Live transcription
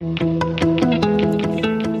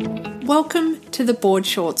Welcome to the Board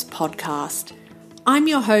Shorts podcast. I'm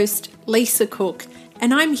your host, Lisa Cook,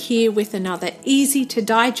 and I'm here with another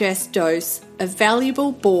easy-to-digest dose of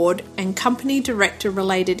valuable board and company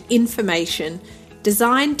director-related information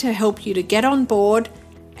designed to help you to get on board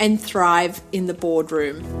and thrive in the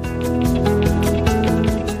boardroom.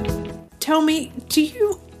 Tell me, do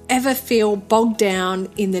you ever feel bogged down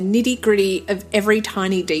in the nitty-gritty of every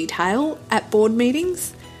tiny detail at board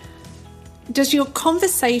meetings? Does your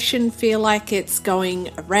conversation feel like it's going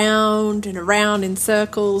around and around in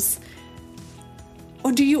circles?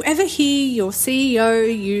 Or do you ever hear your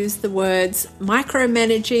CEO use the words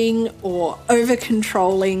micromanaging or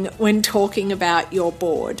over-controlling when talking about your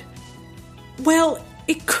board? Well,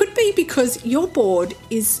 it could be because your board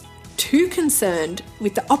is too concerned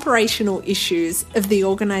with the operational issues of the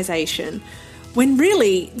organisation, when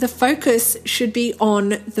really the focus should be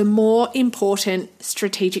on the more important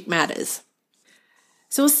strategic matters.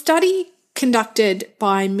 So a study conducted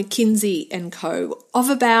by McKinsey & Co. of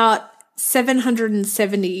about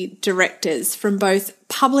 770 directors from both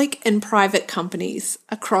public and private companies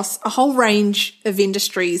across a whole range of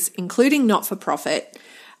industries, including not-for-profit,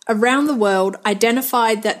 around the world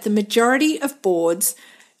identified that the majority of boards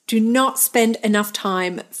do not spend enough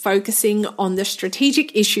time focusing on the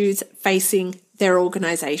strategic issues facing their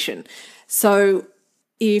organisation. So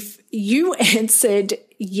if you answered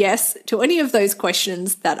yes to any of those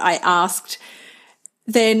questions that I asked,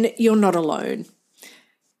 then you're not alone.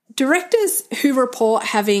 Directors who report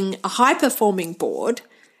having a high-performing board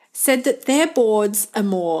said that their boards are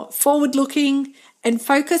more forward-looking and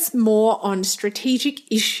focus more on strategic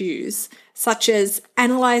issues such as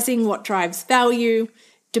analysing what drives value,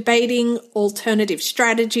 debating alternative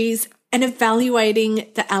strategies, and evaluating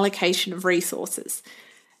the allocation of resources.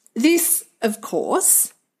 This, of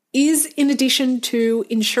course, is in addition to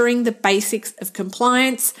ensuring the basics of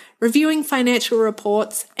compliance, reviewing financial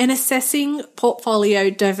reports, and assessing portfolio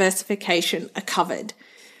diversification are covered.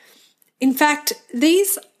 In fact,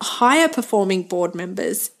 these higher performing board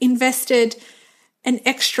members invested an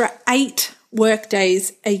extra 8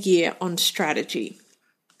 workdays a year on strategy.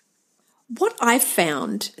 What I've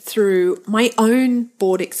found through my own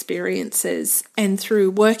board experiences and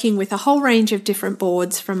through working with a whole range of different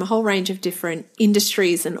boards from a whole range of different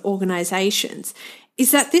industries and organisations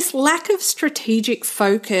is that this lack of strategic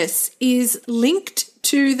focus is linked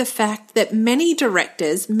to the fact that many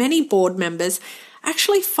directors, many board members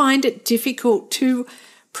actually find it difficult to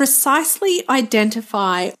precisely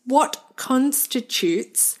identify what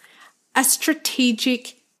constitutes a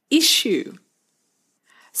strategic issue.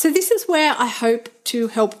 So this is where I hope to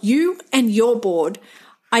help you and your board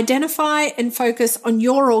identify and focus on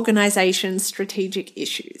your organisation's strategic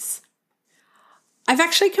issues. I've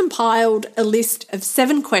actually compiled a list of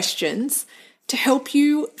 7 questions to help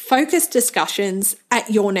you focus discussions at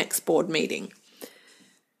your next board meeting.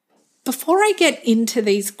 Before I get into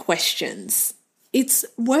these questions, it's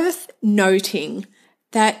worth noting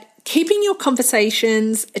that keeping your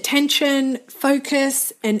conversations, attention,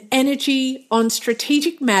 focus, and energy on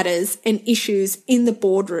strategic matters and issues in the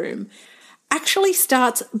boardroom actually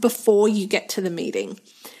starts before you get to the meeting.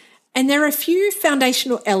 And there are a few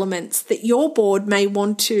foundational elements that your board may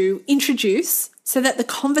want to introduce so that the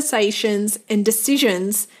conversations and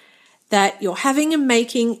decisions that you're having and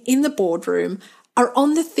making in the boardroom are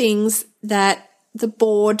on the things that the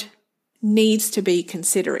board needs to be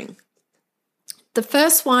considering. The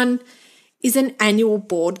first one is an annual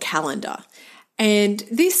board calendar. And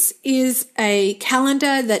this is a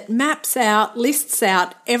calendar that lists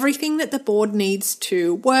out everything that the board needs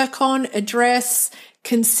to work on, address,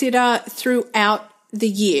 consider throughout the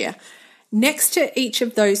year. Next to each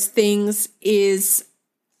of those things is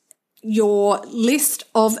your list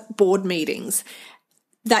of board meetings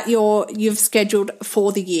that you've scheduled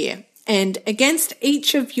for the year. And against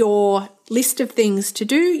each of your list of things to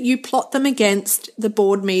do, you plot them against the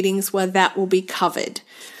board meetings where that will be covered.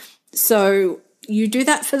 So you do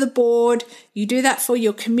that for the board, you do that for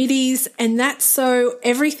your committees, and that's so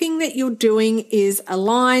everything that you're doing is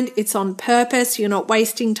aligned, it's on purpose, you're not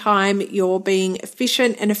wasting time, you're being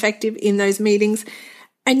efficient and effective in those meetings,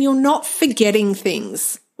 and you're not forgetting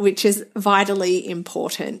things, which is vitally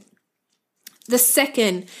important. The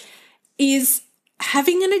second is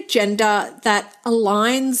having an agenda that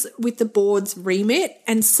aligns with the board's remit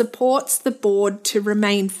and supports the board to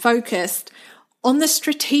remain focused on the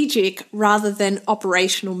strategic rather than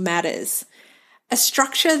operational matters. A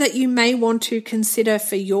structure that you may want to consider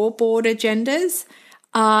for your board agendas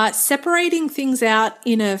are separating things out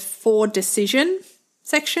in a for decision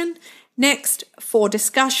section, next for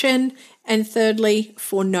discussion, And thirdly,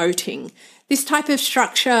 for noting. This type of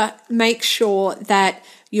structure makes sure that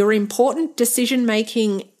your important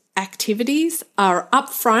decision-making activities are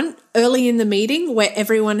upfront early in the meeting where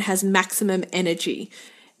everyone has maximum energy.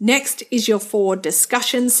 Next is your for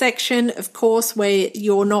discussion section, of course, where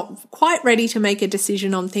you're not quite ready to make a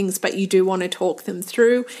decision on things, but you do want to talk them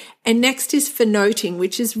through. And next is for noting,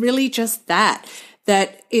 which is really just that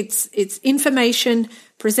it's information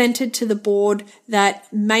presented to the board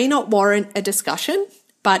that may not warrant a discussion,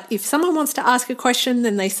 but if someone wants to ask a question,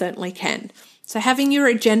 then they certainly can. So having your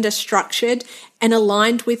agenda structured and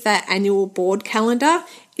aligned with that annual board calendar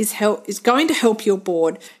is going to help your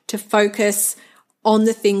board to focus on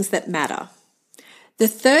the things that matter. The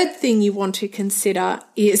third thing you want to consider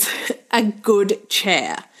is a good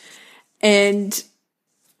chair. And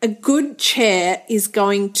a good chair is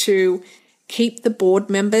going to keep the board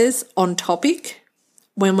members on topic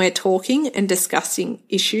when we're talking and discussing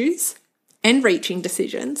issues and reaching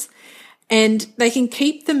decisions. And they can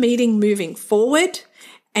keep the meeting moving forward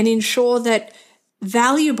and ensure that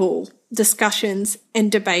valuable discussions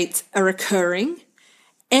and debates are occurring,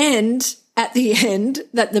 and at the end,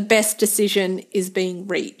 that the best decision is being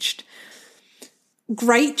reached.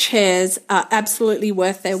 Great chairs are absolutely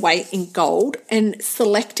worth their weight in gold, and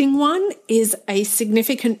selecting one is a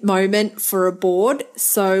significant moment for a board,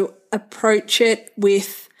 so approach it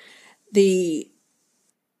with the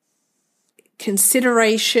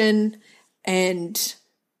consideration and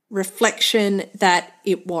reflection that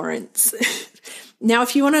it warrants. Now,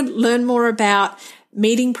 if you want to learn more about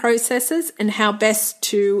meeting processes and how best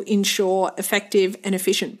to ensure effective and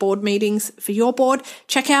efficient board meetings for your board,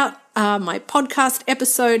 check out my podcast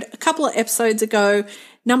episode a couple of episodes ago,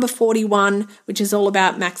 number 41, which is all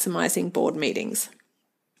about maximizing board meetings.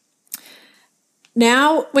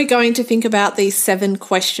 Now we're going to think about these 7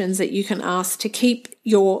 questions that you can ask to keep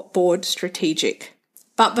your board strategic.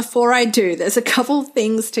 But before I do, there's a couple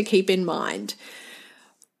things to keep in mind.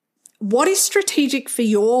 What is strategic for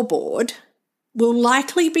your board will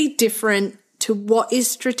likely be different to what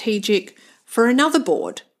is strategic for another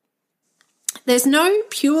board. There's no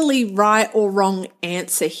purely right or wrong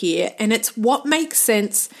answer here, and it's what makes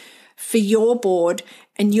sense for your board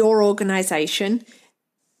and your organisation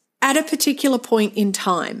at a particular point in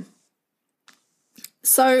time.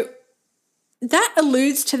 So that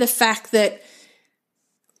alludes to the fact that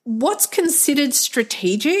what's considered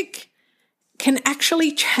strategic can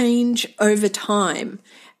actually change over time.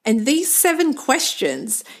 And these 7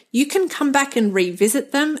 questions, you can come back and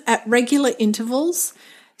revisit them at regular intervals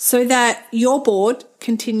so that your board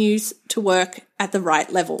continues to work at the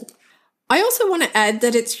right level. I also want to add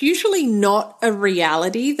that it's usually not a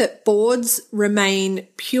reality that boards remain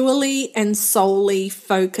purely and solely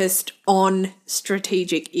focused on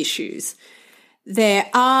strategic issues. There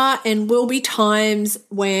are and will be times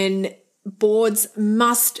when boards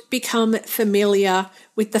must become familiar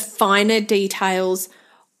with the finer details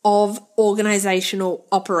of organisational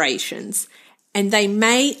operations, and they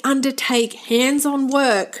may undertake hands-on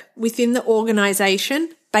work within the organisation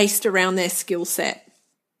based around their skill set.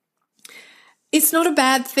 It's not a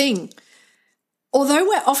bad thing. Although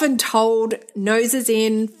we're often told noses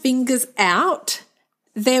in, fingers out,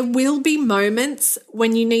 there will be moments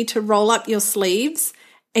when you need to roll up your sleeves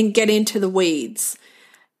and get into the weeds.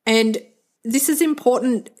 And this is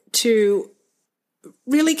important to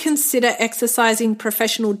really consider exercising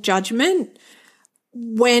professional judgment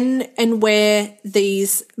when and where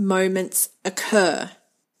these moments occur.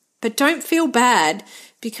 But don't feel bad,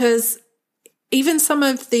 because even some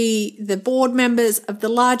of the board members of the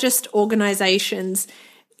largest organisations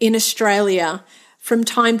in Australia from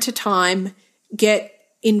time to time get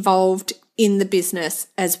involved in the business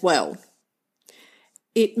as well.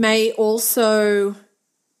 It may also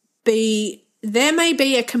be, there may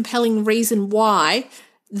be a compelling reason why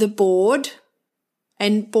the board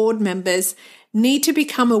and board members need to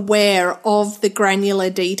become aware of the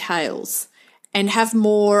granular details and have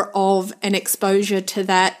more of an exposure to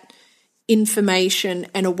that information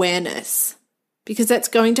and awareness, because that's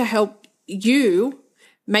going to help you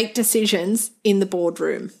make decisions in the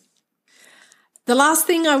boardroom. The last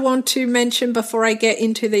thing I want to mention before I get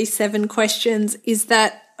into these 7 questions is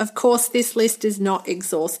that, of course, this list is not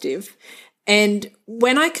exhaustive. And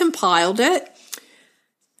when I compiled it,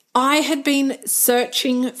 I had been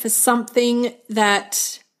searching for something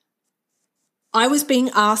that I was being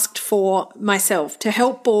asked for myself to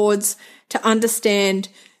help boards to understand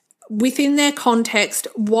within their context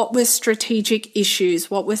what were strategic issues,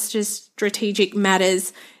 what were strategic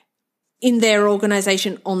matters in their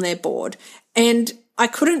organisation on their board. And I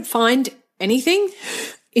couldn't find anything,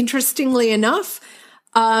 interestingly enough.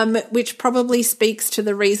 which probably speaks to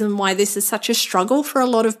the reason why this is such a struggle for a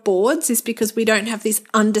lot of boards, is because we don't have this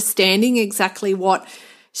understanding exactly what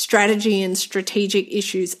strategy and strategic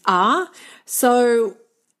issues are. So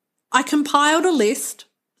I compiled a list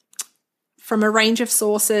from a range of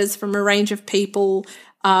sources, from a range of people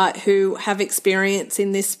who have experience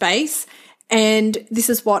in this space, and this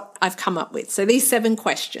is what I've come up with. So these 7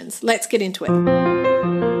 questions, let's get into it.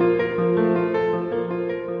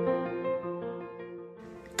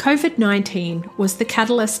 COVID-19 was the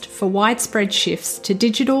catalyst for widespread shifts to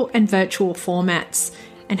digital and virtual formats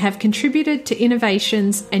and have contributed to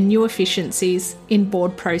innovations and new efficiencies in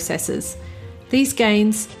board processes. These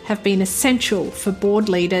gains have been essential for board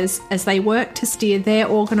leaders as they work to steer their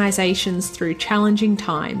organisations through challenging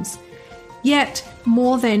times. Yet,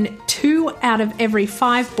 more than 2 out of every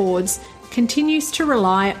 5 boards continues to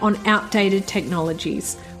rely on outdated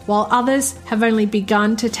technologies, while others have only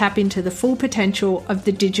begun to tap into the full potential of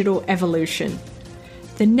the digital evolution.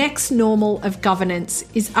 The next normal of governance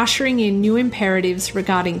is ushering in new imperatives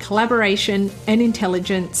regarding collaboration and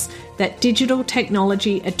intelligence that digital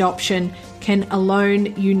technology adoption can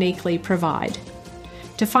alone uniquely provide.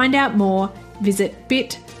 To find out more, visit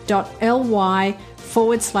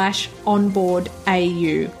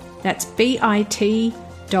bit.ly/onboardau. That's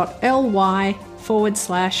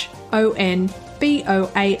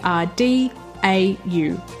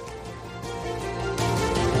bit.ly/onboardau.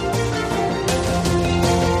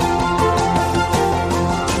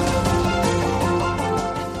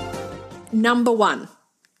 Number 1,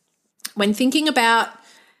 when thinking about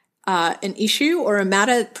an issue or a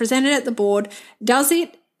matter presented at the board, does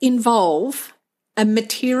it involve a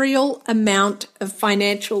material amount of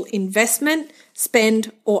financial investment,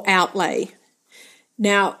 spend, or outlay?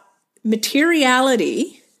 Now,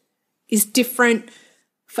 materiality is different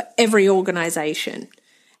for every organisation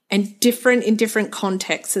and different in different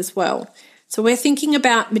contexts as well. So we're thinking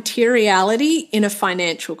about materiality in a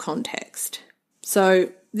financial context. So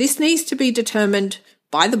this needs to be determined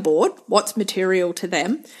by the board, what's material to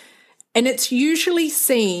them, and it's usually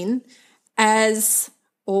seen as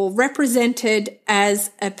or represented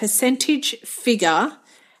as a percentage figure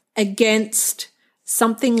against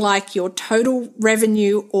something like your total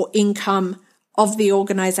revenue or income of the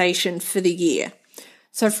organisation for the year.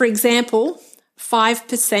 So for example,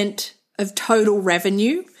 5% of total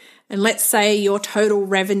revenue, and let's say your total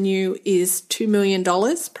revenue is $2 million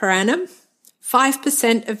per annum,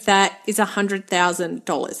 5% of that is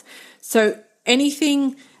 $100,000. So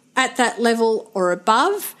anything at that level or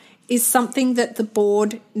above is something that the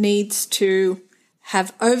board needs to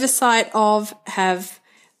have oversight of, have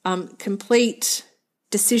complete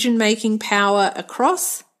decision-making power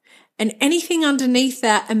across, and anything underneath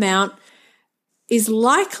that amount is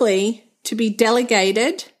likely to be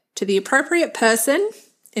delegated to the appropriate person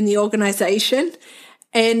in the organisation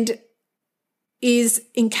and is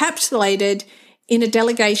encapsulated in a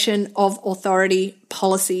delegation of authority,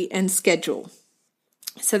 policy, and schedule.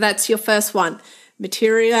 So that's your first one,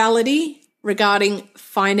 materiality regarding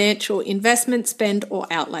financial investment, spend, or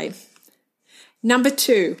outlay. Number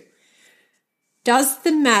 2, does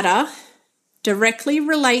the matter directly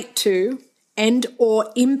relate to and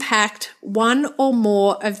or impact one or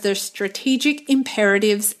more of the strategic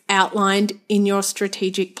imperatives outlined in your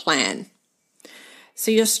strategic plan?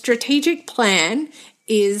 So your strategic plan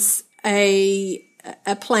is a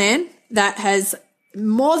plan that has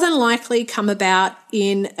more than likely come about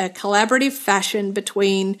in a collaborative fashion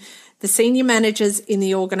between the senior managers in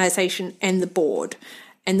the organisation and the board.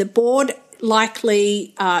 And the board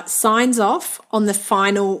likely signs off on the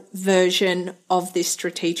final version of this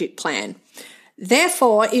strategic plan.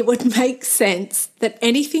 Therefore, it would make sense that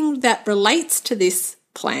anything that relates to this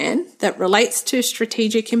plan, that relates to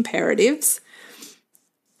strategic imperatives,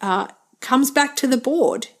 comes back to the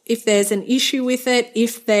board. If there's an issue with it,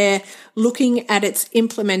 if they're looking at its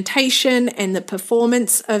implementation and the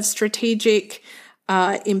performance of strategic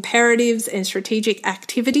imperatives and strategic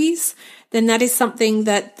activities, then that is something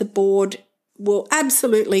that the board will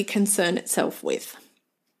absolutely concern itself with.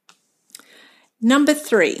 Number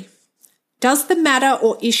 3, does the matter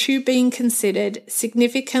or issue being considered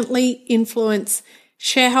significantly influence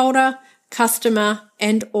shareholder, customer,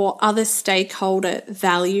 and or other stakeholder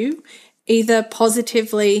value, either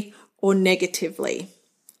positively or negatively?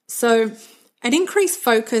 So an increased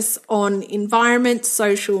focus on environment,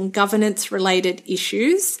 social, and governance related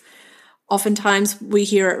issues, oftentimes we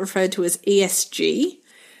hear it referred to as ESG,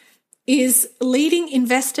 is leading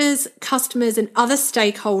investors, customers, and other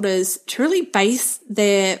stakeholders to really base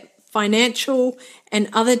their financial and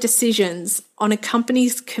other decisions on a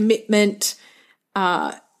company's commitment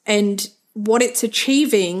and what it's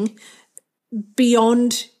achieving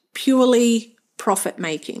beyond purely profit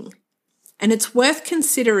making. And it's worth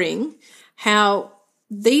considering how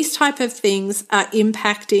these type of things are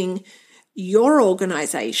impacting your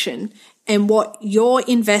organization and what your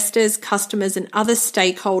investors, customers, and other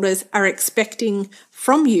stakeholders are expecting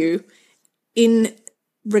from you in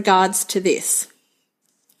regards to this.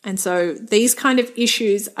 And so these kind of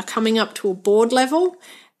issues are coming up to a board level,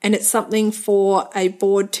 and it's something for a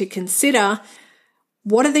board to consider.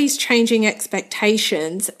 What are these changing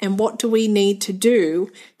expectations, and what do we need to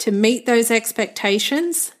do to meet those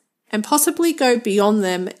expectations and possibly go beyond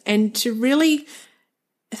them and to really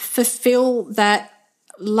fulfill that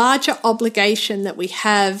larger obligation that we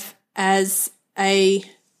have as a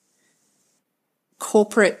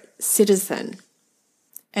corporate citizen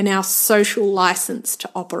and our social license to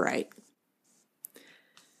operate.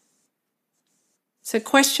 So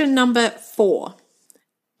question number 4.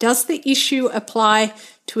 Does the issue apply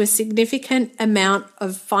to a significant amount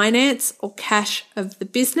of finance or cash of the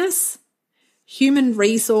business, human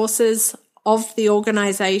resources of the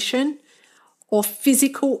organisation, or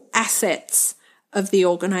physical assets of the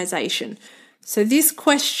organisation? So this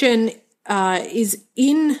question is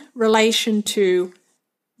in relation to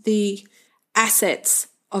the assets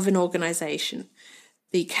of an organisation,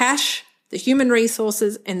 the cash, the human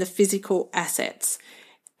resources, and the physical assets.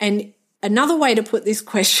 And another way to put this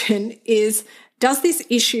question is, does this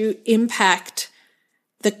issue impact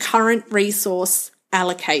the current resource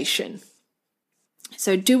allocation?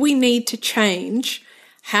 So do we need to change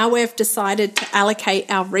how we've decided to allocate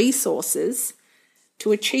our resources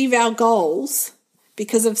to achieve our goals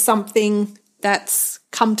because of something that's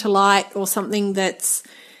come to light or something that's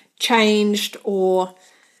changed or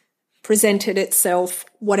presented itself,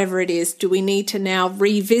 whatever it is? Do we need to now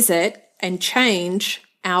revisit and change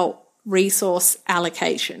our resource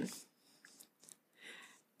allocation?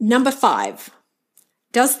 Number 5,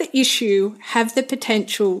 does the issue have the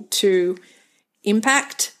potential to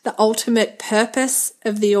impact the ultimate purpose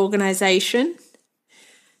of the organisation,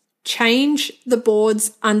 change the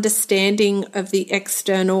board's understanding of the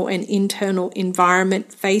external and internal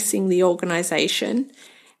environment facing the organisation,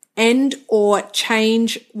 and or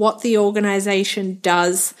change what the organisation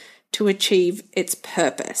does to achieve its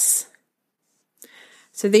purpose?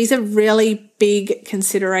 So these are really big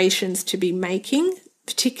considerations to be making,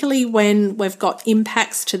 particularly when we've got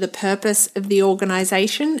impacts to the purpose of the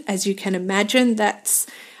organisation. As you can imagine, that's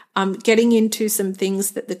getting into some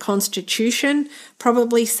things that the Constitution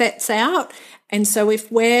probably sets out. And so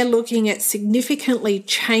if we're looking at significantly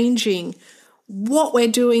changing what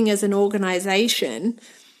we're doing as an organisation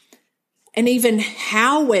and even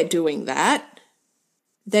how we're doing that,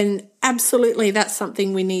 then absolutely that's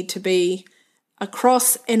something we need to be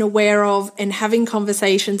across and aware of and having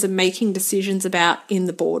conversations and making decisions about in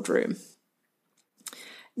the boardroom.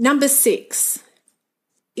 Number 6,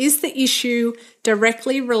 is the issue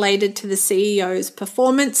directly related to the CEO's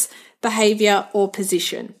performance, behaviour, or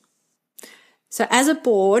position? So as a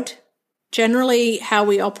board, generally how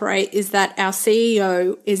we operate is that our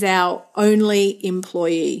CEO is our only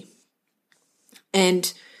employee.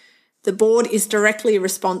 And the board is directly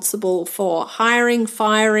responsible for hiring,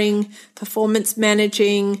 firing, performance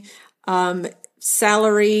managing,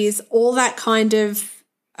 salaries, all that kind of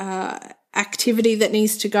activity that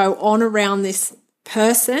needs to go on around this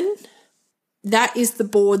person. That is the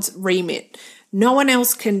board's remit. No one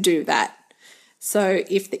else can do that. So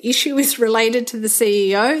if the issue is related to the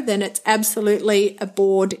CEO, then it's absolutely a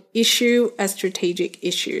board issue, a strategic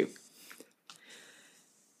issue.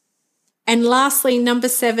 And lastly, number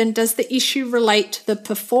 7, does the issue relate to the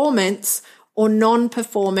performance or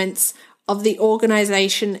non-performance of the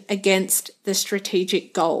organisation against the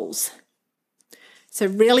strategic goals? So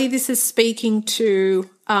really this is speaking to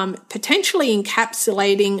potentially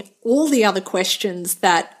encapsulating all the other questions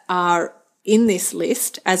that are in this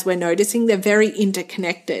list. As we're noticing, they're very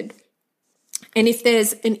interconnected. And if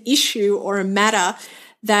there's an issue or a matter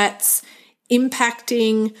that's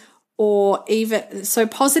impacting or even so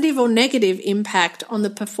positive or negative impact on the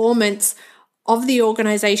performance of the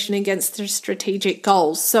organisation against their strategic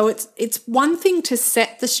goals. So it's one thing to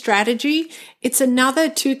set the strategy. It's another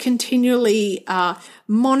to continually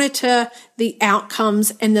monitor the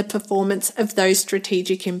outcomes and the performance of those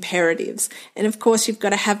strategic imperatives. And of course, you've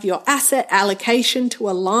got to have your asset allocation to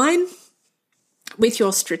align with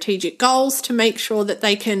your strategic goals to make sure that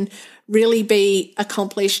they can really be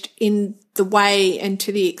accomplished in the way and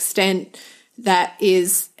to the extent that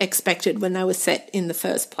is expected when they were set in the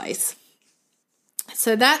first place.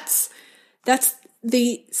 So that's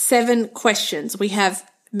the 7 questions. We have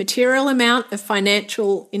material amount of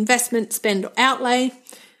financial investment, spend, or outlay,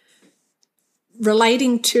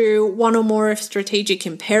 relating to one or more of strategic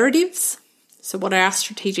imperatives. So what are our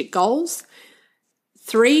strategic goals?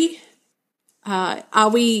 3, are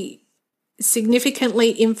we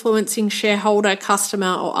significantly influencing shareholder,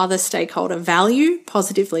 customer, or other stakeholder value,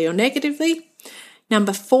 positively or negatively?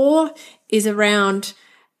 Number 4 is around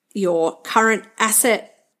your current asset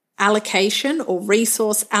allocation or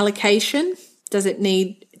resource allocation. Does it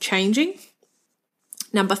need changing?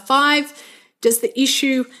 Number 5, does the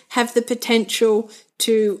issue have the potential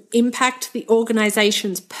to impact the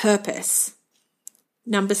organization's purpose?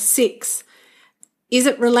 Number 6, is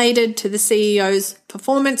it related to the CEO's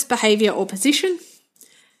performance, behavior, or position?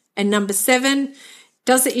 And number 7,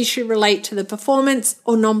 does the issue relate to the performance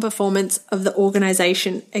or non-performance of the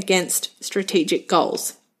organization against strategic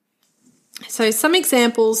goals? So some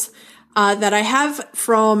examples that I have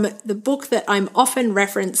from the book that I'm often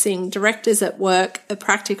referencing, Directors at Work, A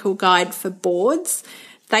Practical Guide for Boards.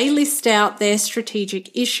 They list out their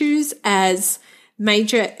strategic issues as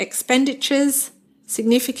major expenditures,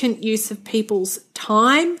 significant use of people's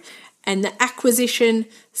time, and the acquisition,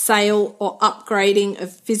 sale, or upgrading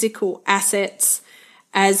of physical assets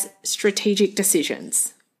as strategic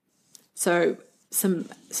decisions. So some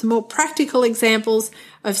more practical examples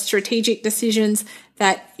of strategic decisions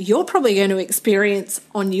that you're probably going to experience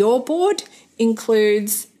on your board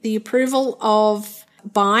includes the approval of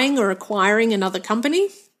buying or acquiring another company,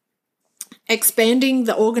 expanding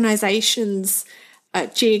the organization's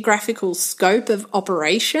geographical scope of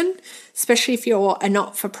operation, especially if you're a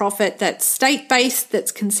not-for-profit that's state-based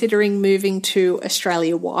that's considering moving to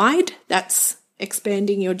Australia-wide. That's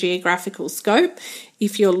expanding your geographical scope.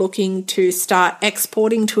 If you're looking to start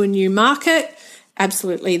exporting to a new market,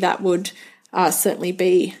 absolutely that would certainly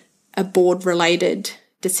be a board-related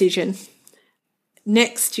decision.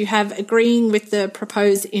 Next, you have agreeing with the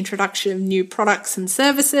proposed introduction of new products and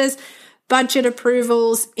services, budget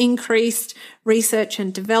approvals, increased research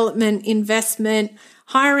and development investment,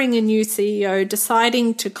 hiring a new CEO,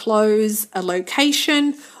 deciding to close a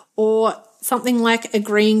location, or something like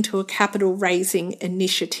agreeing to a capital raising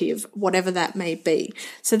initiative, whatever that may be.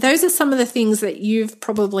 So those are some of the things that you've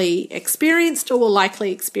probably experienced or will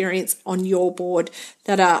likely experience on your board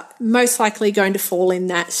that are most likely going to fall in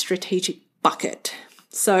that strategic bucket.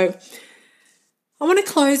 So I want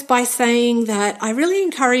to close by saying that I really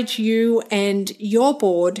encourage you and your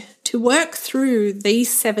board to work through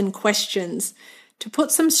these 7 questions to put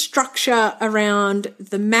some structure around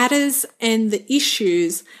the matters and the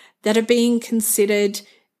issues that are being considered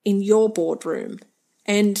in your boardroom,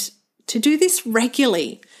 and to do this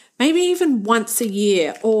regularly, maybe even once a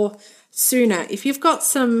year or sooner. If you've got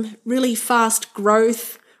some really fast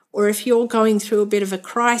growth or if you're going through a bit of a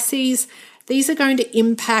crisis, these are going to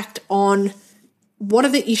impact on what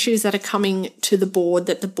are the issues that are coming to the board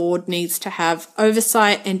that the board needs to have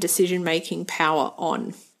oversight and decision-making power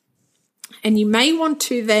on. And you may want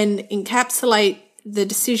to then encapsulate the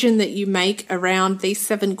decision that you make around these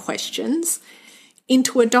 7 questions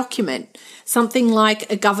into a document. Something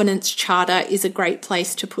like a governance charter is a great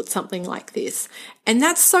place to put something like this. And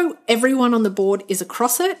that's so everyone on the board is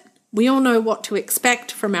across it. We all know what to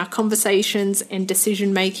expect from our conversations and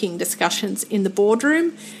decision-making discussions in the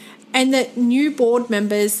boardroom, and that new board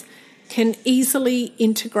members can easily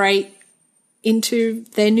integrate into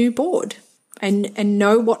their new board and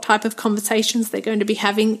know what type of conversations they're going to be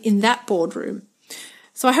having in that boardroom.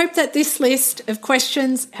 So I hope that this list of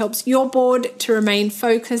questions helps your board to remain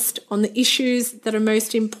focused on the issues that are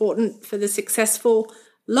most important for the successful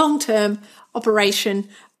long-term operation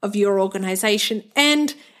of your organisation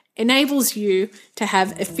and enables you to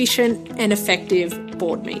have efficient and effective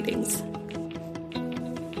board meetings.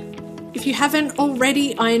 If you haven't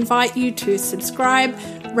already, I invite you to subscribe,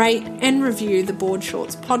 rate and review the Board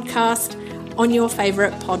Shorts podcast on your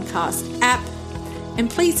favourite podcast app. And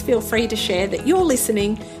please feel free to share that you're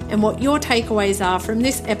listening and what your takeaways are from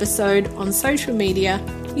this episode on social media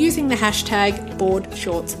using the hashtag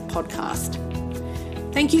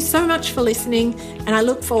BoardShortsPodcast. Thank you so much for listening, and I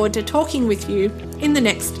look forward to talking with you in the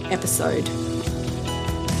next episode.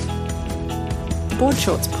 The Board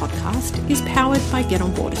Shorts podcast is powered by Get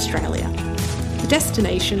On Board Australia, the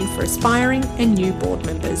destination for aspiring and new board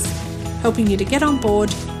members, helping you to get on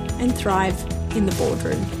board and thrive in the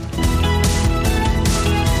boardroom.